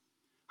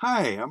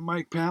Hi, I'm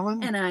Mike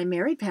Palin. And I'm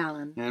Mary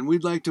Palin. And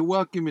we'd like to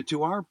welcome you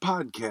to our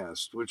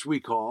podcast, which we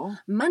call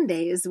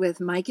Mondays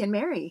with Mike and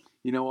Mary.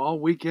 You know, all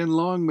weekend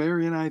long,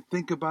 Mary and I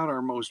think about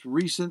our most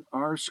recent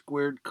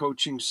R-Squared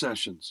coaching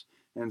sessions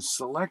and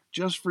select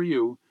just for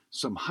you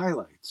some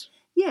highlights.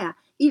 Yeah,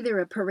 either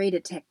a parade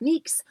of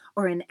techniques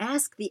or an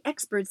ask the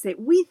experts that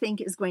we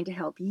think is going to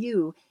help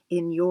you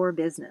in your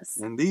business.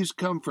 And these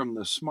come from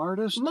the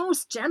smartest,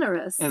 most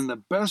generous, and the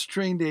best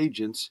trained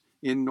agents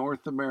in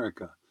North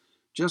America.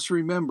 Just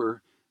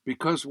remember,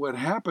 because what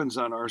happens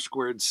on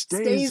R-Squared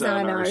stays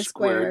on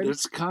R-Squared.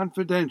 It's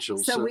confidential.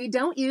 So we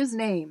don't use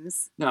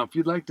names. Now, if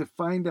you'd like to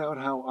find out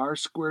how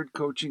R-Squared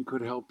coaching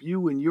could help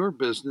you in your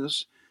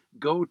business,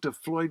 go to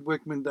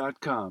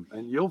floydwickman.com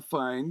and you'll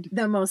find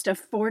the most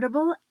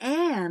affordable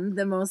and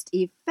the most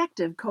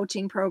effective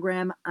coaching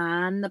program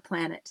on the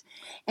planet.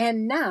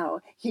 And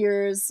now,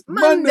 here's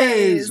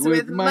Mondays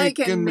with Mike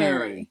and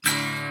Mary.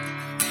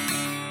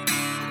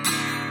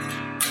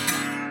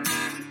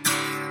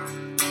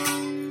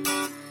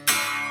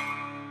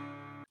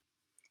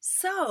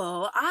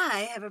 So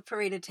I have a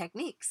parade of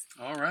techniques.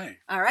 All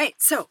right.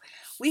 So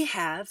we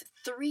have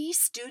 3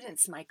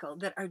 students, Michael,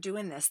 that are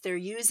doing this. They're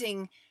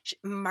using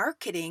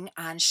marketing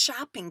on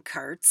shopping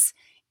carts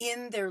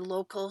in their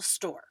local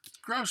store.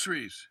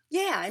 Groceries.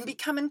 Yeah, and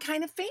becoming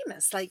kind of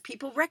famous. Like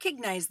people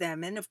recognize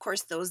them. And of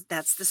course,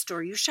 that's the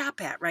store you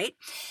shop at, right?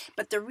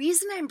 But the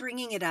reason I'm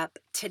bringing it up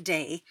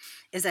today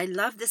is I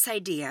love this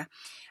idea.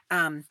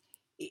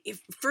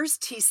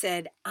 First, he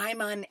said, I'm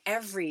on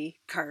every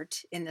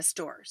cart in the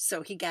store.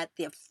 So he got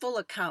the full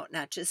account,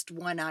 not just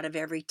 1 out of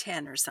every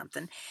 10 or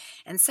something.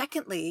 And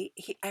secondly,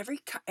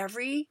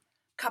 every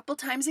couple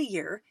times a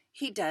year,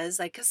 he does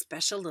like a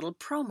special little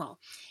promo.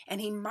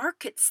 And he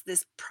markets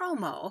this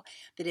promo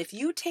that if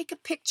you take a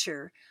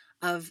picture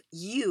of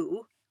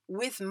you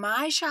with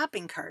my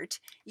shopping cart,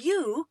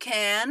 you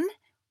can,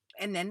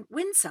 and then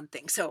win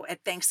something. So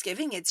at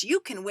Thanksgiving, it's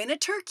you can win a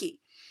turkey.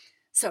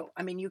 So,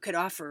 I mean, you could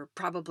offer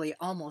probably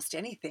almost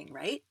anything,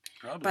 right?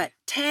 Probably. But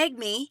tag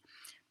me,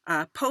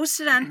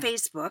 post it on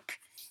Facebook,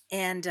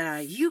 and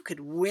you could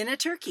win a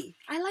turkey.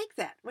 I like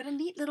that. What a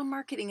neat little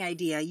marketing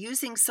idea.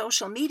 Using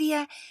social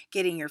media,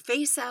 getting your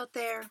face out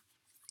there.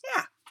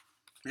 Yeah.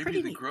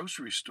 Maybe the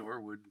grocery store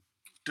would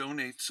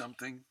donate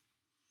something.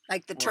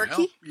 Like the turkey?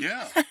 Help.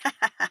 Yeah.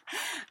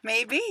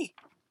 Maybe.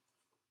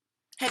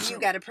 Have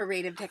you got a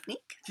parade of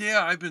technique?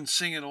 Yeah, I've been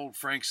singing old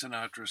Frank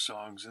Sinatra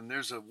songs, and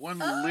there's one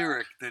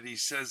lyric that he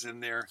says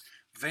in there,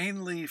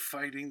 vainly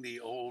fighting the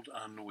old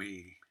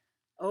ennui.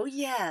 Oh,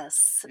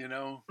 yes. You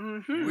know,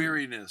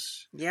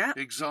 weariness,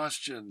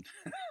 exhaustion.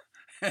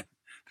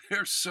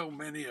 There's so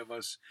many of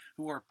us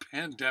who are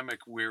pandemic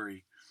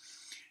weary.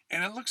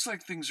 And it looks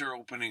like things are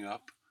opening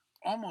up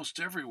almost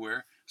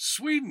everywhere.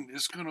 Sweden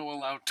is going to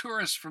allow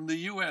tourists from the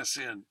U.S.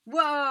 in.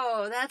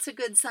 Whoa, that's a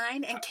good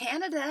sign. And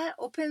Canada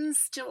opened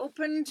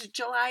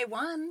July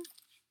 1.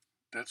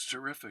 That's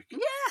terrific.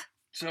 Yeah.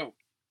 So,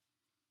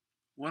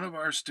 one of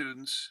our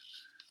students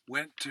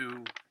went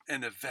to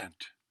an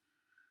event.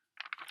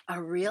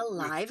 A real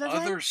live event?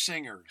 Other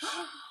singers.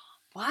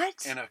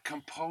 What? And a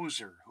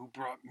composer who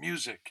brought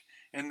music.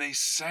 And they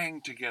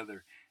sang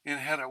together and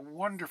had a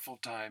wonderful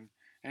time.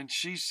 And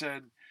she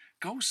said,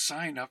 go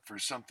sign up for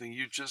something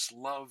you just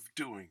love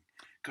doing,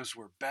 because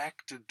we're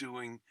back to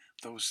doing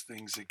those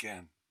things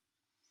again.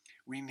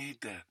 We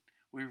need that.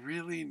 We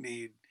really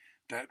need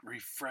that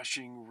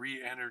refreshing,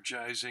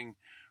 re-energizing,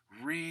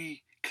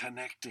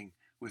 reconnecting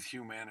with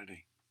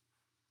humanity.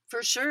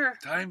 For sure.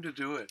 Time to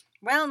do it.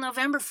 Well,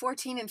 November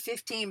 14 and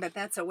 15, but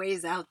that's a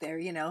ways out there,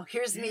 you know.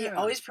 Here's me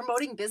always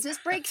promoting Business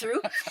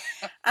Breakthrough.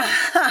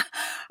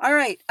 All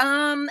right.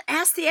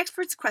 Ask the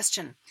experts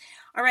question.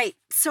 All right.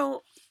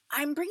 So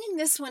I'm bringing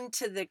this one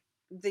to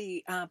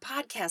the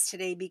podcast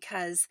today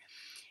because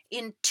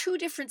in 2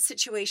 different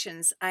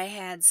situations, I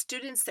had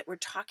students that were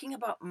talking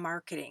about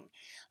marketing.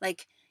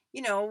 Like,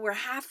 you know, we're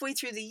halfway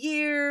through the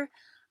year.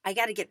 I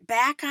got to get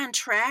back on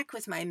track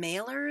with my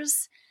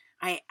mailers.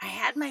 I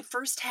had my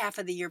first half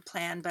of the year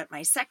planned, but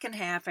my second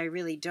half, I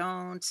really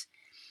don't.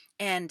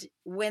 And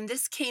when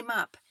this came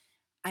up,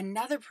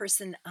 another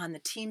person on the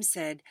team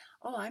said,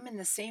 oh, I'm in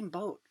the same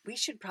boat. We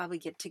should probably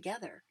get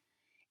together.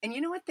 And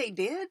you know what they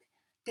did?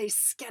 They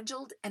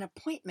scheduled an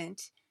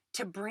appointment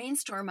to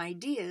brainstorm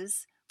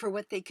ideas for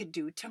what they could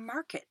do to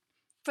market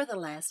for the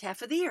last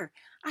half of the year.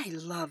 I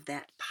love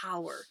that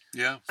power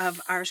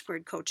of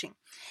R-Squared coaching.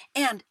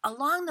 And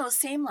along those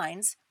same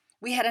lines,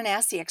 we had an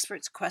Ask the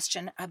Experts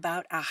question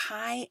about a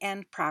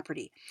high-end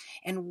property.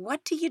 And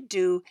what do you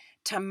do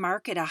to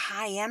market a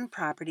high-end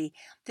property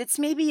that's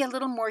maybe a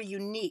little more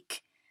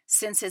unique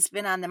since it's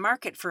been on the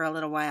market for a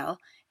little while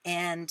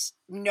and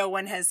no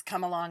one has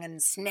come along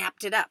and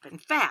snapped it up? In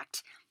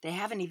fact, they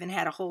haven't even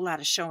had a whole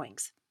lot of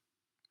showings.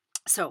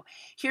 So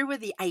here were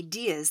the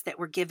ideas that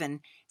were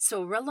given.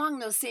 So we're along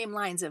those same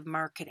lines of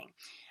marketing.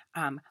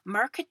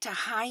 Market to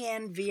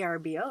high-end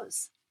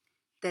VRBOs,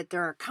 that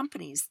there are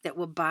companies that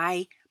will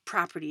buy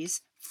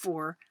properties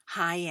for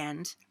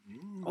high-end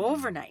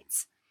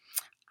overnights.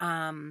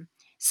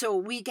 So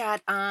we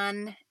got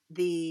on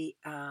we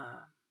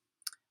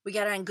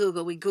got on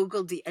Google. We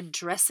Googled the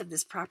address of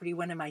this property,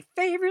 one of my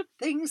favorite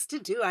things to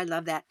do. I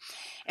love that.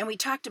 And we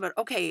talked about,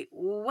 okay,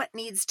 what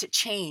needs to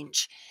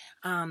change?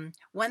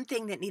 One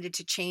thing that needed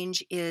to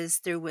change is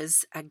there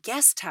was a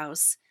guest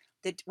house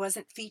that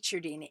wasn't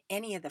featured in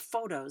any of the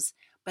photos,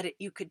 but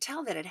you could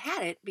tell that it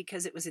had it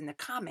because it was in the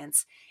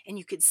comments, and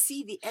you could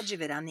see the edge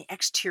of it on the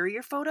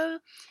exterior photo.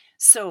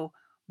 So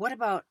what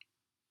about,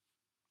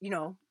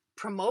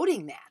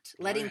 promoting that,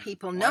 letting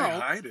people know? Why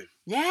hide it?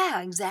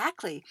 Yeah,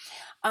 exactly.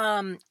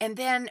 And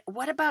then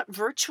what about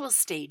virtual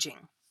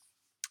staging?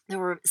 There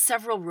were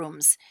several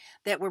rooms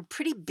that were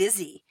pretty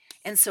busy.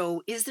 And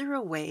so is there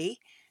a way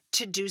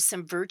to do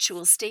some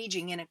virtual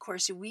staging? And of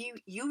course,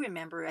 you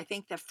remember, I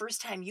think the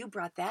first time you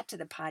brought that to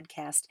the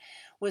podcast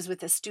was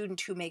with a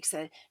student who makes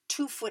a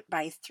 2-foot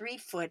by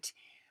 3-foot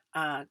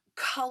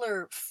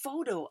color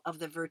photo of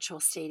the virtual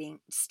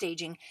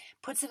staging,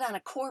 puts it on a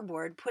core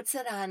board, puts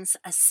it on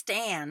a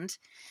stand.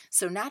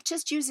 So not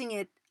just using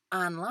it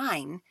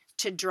online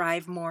to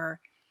drive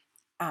more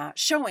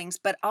showings,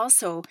 but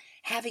also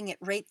having it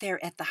right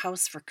there at the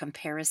house for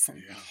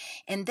comparison. Yeah.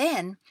 And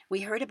then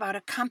we heard about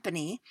a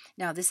company.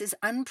 Now this is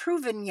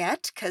unproven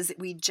yet because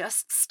we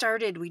just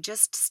started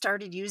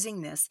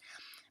using this,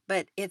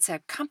 but it's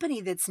a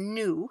company that's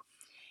new.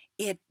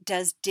 It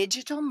does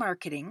digital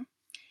marketing,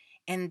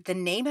 and the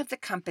name of the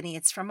company,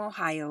 it's from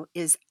Ohio,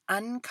 is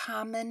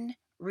Uncommon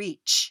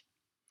Reach.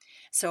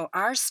 So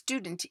our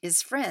student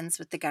is friends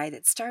with the guy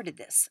that started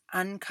this,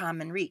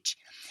 Uncommon Reach.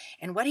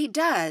 And what he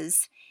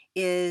does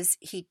is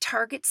he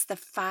targets the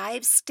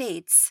 5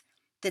 states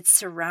that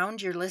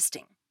surround your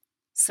listing.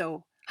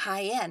 So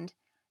high end,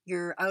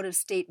 your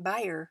out-of-state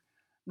buyer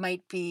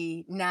might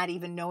be not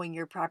even knowing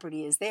your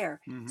property is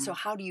there. Mm-hmm. So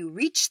how do you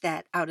reach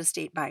that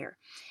out-of-state buyer?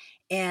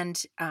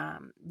 And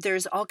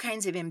there's all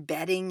kinds of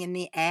embedding in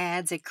the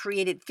ads. It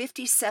created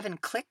 57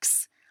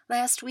 clicks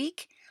last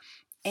week,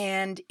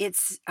 and it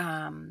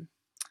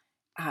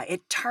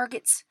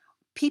targets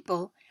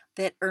people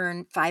that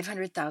earn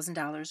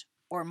 $500,000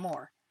 or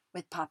more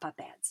with pop-up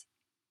ads.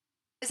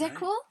 Is that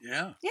cool?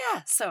 Yeah.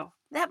 Yeah. So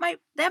that might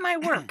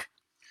work.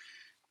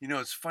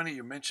 It's funny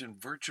you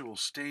mentioned virtual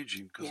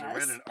staging because I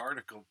read an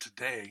article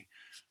today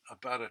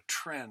about a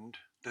trend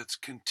that's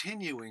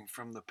continuing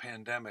from the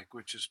pandemic,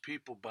 which is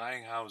people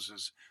buying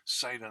houses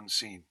sight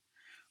unseen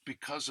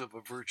because of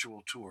a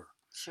virtual tour.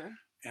 Sure.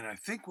 And I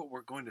think what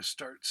we're going to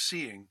start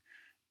seeing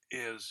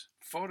is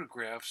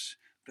photographs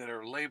that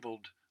are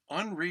labeled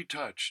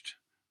unretouched.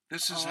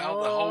 This is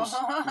how the house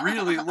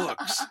really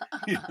looks,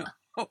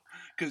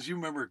 because you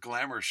remember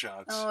glamour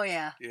shots. Oh,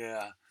 yeah.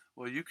 Yeah.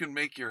 Well, you can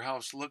make your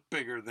house look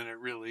bigger than it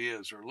really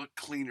is, or look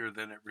cleaner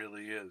than it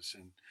really is,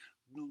 and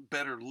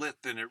better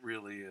lit than it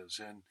really is.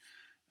 And,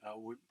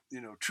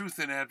 truth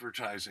in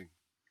advertising.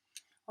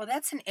 Well,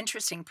 that's an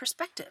interesting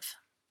perspective.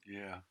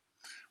 Yeah.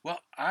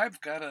 Well,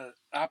 I've got an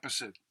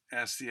opposite,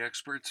 ask the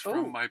experts,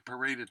 from my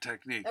parade of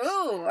techniques.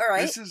 Oh, all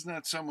right. This is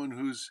not someone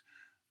who's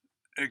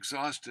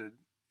exhausted.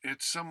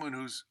 It's someone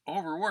who's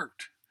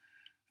overworked.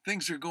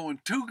 Things are going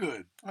too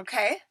good.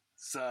 Okay.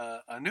 It's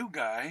a new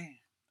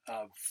guy,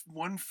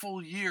 1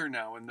 full year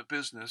now in the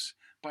business.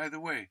 By the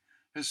way,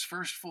 his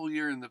first full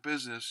year in the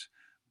business,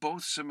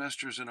 both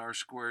semesters in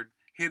R-squared,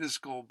 hit his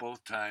goal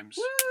both times.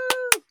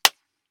 Woo!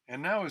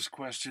 And now his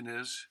question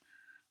is,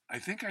 I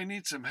think I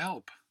need some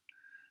help.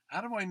 How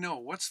do I know?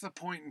 What's the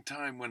point in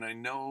time when I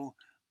know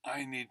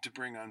I need to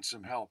bring on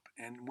some help?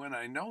 And when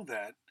I know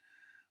that,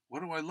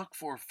 what do I look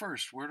for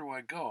first? Where do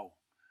I go?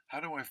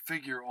 How do I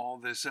figure all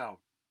this out?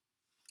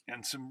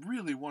 And some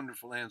really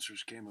wonderful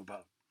answers came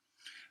about.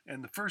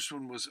 And the first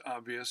one was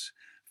obvious.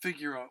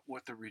 Figure out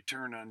what the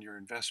return on your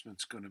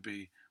investment's going to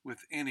be with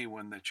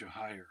anyone that you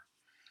hire.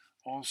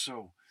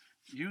 Also,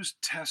 use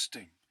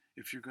testing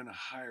if you're going to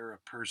hire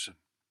a person,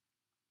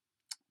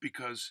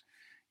 because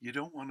you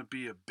don't want to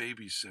be a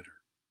babysitter.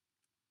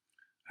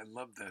 I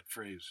love that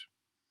phrase.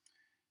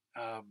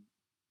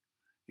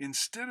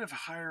 Instead of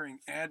hiring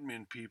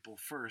admin people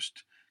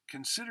first,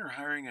 consider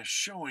hiring a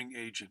showing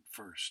agent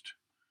first,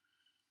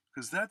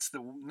 because that's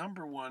the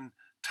number one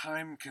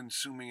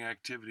time-consuming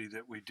activity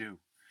that we do.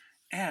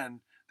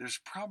 And there's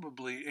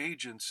probably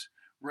agents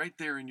right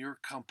there in your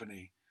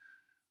company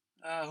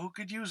who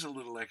could use a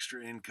little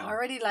extra income.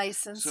 Already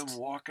licensed. Some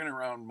walking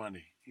around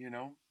money,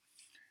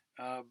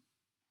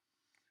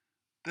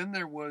 Then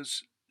there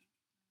was,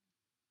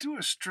 do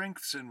a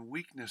strengths and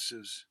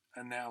weaknesses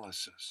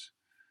analysis.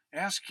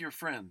 Ask your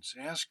friends,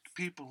 ask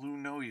people who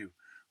know you,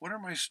 what are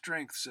my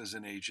strengths as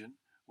an agent?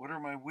 What are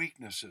my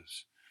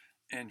weaknesses?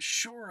 And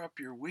shore up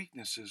your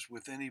weaknesses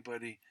with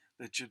anybody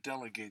that you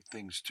delegate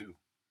things to.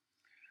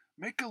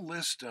 Make a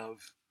list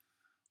of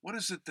what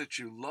is it that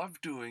you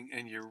love doing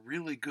and you're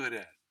really good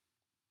at.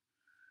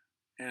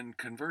 And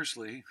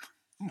conversely,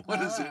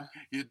 what is it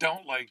you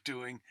don't like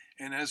doing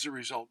and as a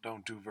result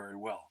don't do very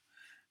well?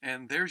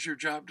 And there's your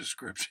job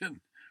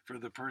description for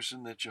the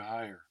person that you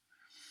hire.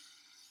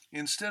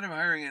 Instead of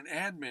hiring an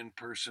admin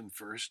person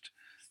first,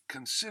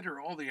 consider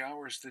all the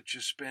hours that you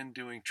spend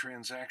doing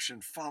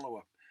transaction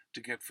follow-up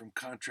to get from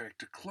contract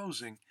to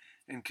closing,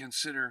 and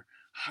consider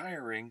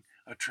hiring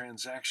a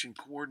transaction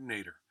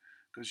coordinator,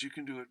 because you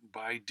can do it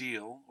by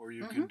deal or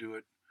you can do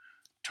it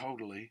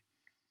totally.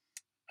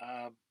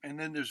 And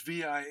then there's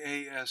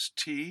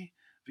VIAST,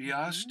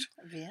 VIAST,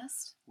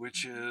 Yes.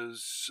 which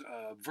is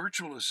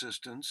virtual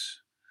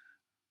assistants,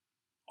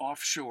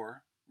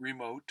 offshore,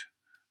 remote,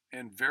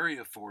 and very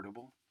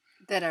affordable.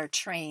 That are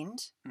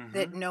trained,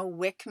 that know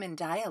Wickman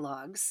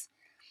dialogues.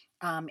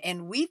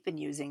 And we've been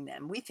using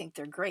them. We think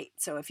they're great.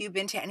 So if you've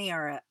been to any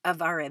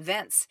of our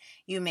events,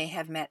 you may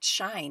have met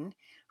Shine,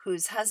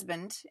 whose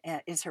husband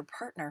is her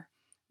partner.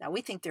 Now,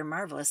 we think they're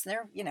marvelous.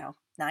 They're,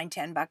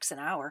 $9-10 an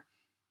hour.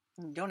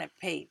 You don't have to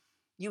pay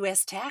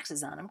U.S.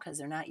 taxes on them because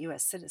they're not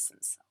U.S.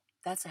 citizens.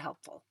 So that's a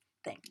helpful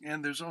thing.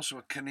 And there's also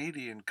a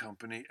Canadian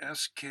company,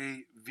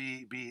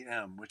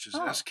 SKVBM, which is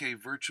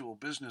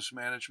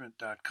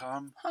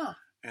skvirtualbusinessmanagement.com.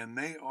 And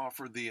they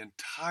offer the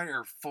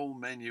entire full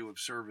menu of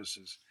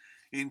services,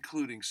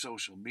 including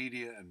social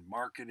media and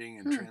marketing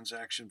and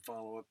transaction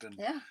follow-up and,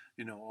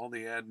 all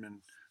the admin.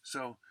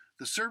 So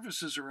the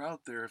services are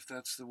out there if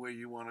that's the way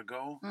you want to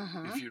go.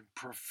 If you'd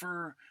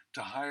prefer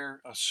to hire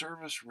a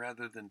service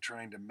rather than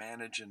trying to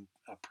manage a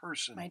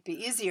person. Might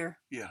be easier.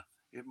 Yeah,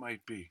 it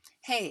might be.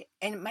 Hey,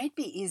 and it might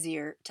be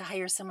easier to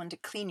hire someone to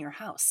clean your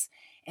house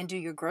and do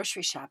your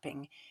grocery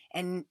shopping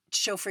and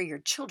chauffeur your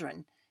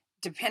children.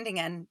 Depending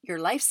on your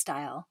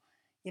lifestyle,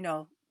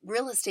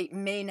 real estate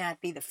may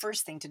not be the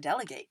first thing to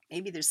delegate.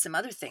 Maybe there's some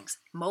other things.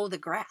 Mow the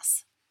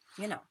grass,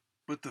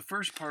 But the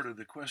first part of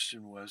the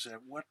question was,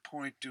 at what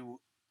point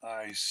do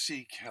I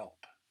seek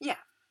help?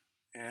 Yeah.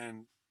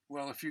 And,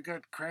 well, if you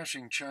got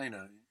Crashing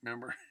China,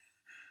 remember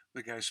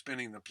the guy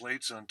spinning the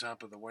plates on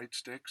top of the white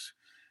sticks?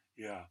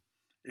 Yeah.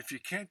 If you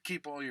can't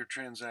keep all your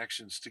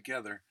transactions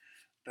together,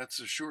 that's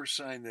a sure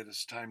sign that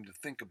it's time to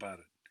think about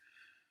it.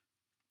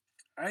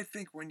 I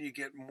think when you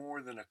get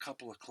more than a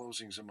couple of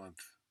closings a month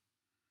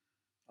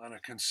on a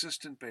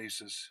consistent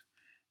basis,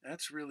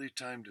 that's really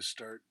time to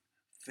start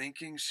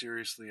thinking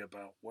seriously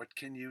about what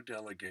can you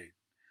delegate?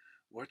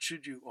 What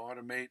should you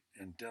automate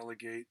and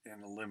delegate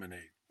and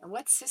eliminate? And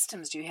what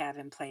systems do you have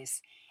in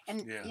place?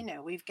 And,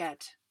 we've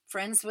got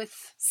friends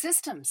with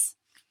systems.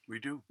 We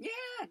do. Yeah,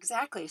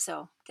 exactly.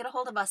 So get a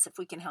hold of us if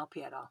we can help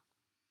you at all.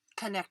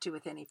 Connect you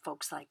with any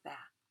folks like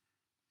that.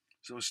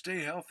 So stay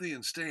healthy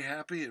and stay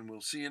happy, and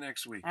we'll see you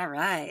next week. All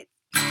right.